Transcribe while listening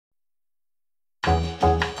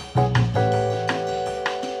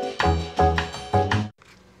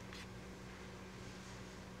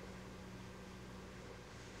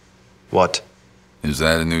What? Is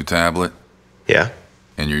that a new tablet? Yeah?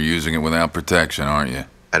 And you're using it without protection, aren't you?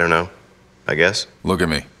 I don't know. I guess. Look at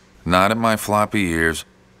me. Not at my floppy ears.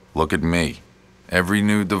 Look at me. Every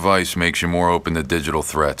new device makes you more open to digital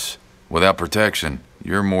threats. Without protection,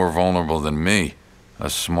 you're more vulnerable than me. A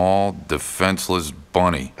small, defenseless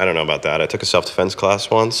bunny. I don't know about that. I took a self-defense class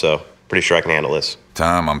once, so pretty sure I can handle this.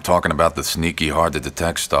 Tom, I'm talking about the sneaky,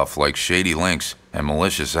 hard-to-detect stuff like shady links and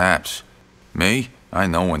malicious apps. Me? I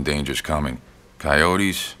know when danger's coming.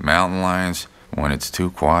 Coyotes, mountain lions. When it's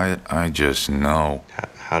too quiet, I just know.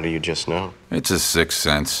 How do you just know? It's a sixth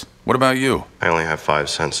sense. What about you? I only have 5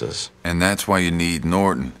 senses. And that's why you need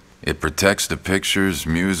Norton. It protects the pictures,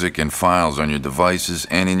 music, and files on your devices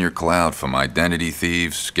and in your cloud from identity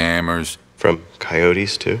thieves, scammers. From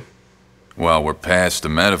coyotes, too? Well, we're past the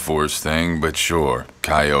metaphors thing, but sure,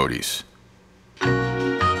 coyotes.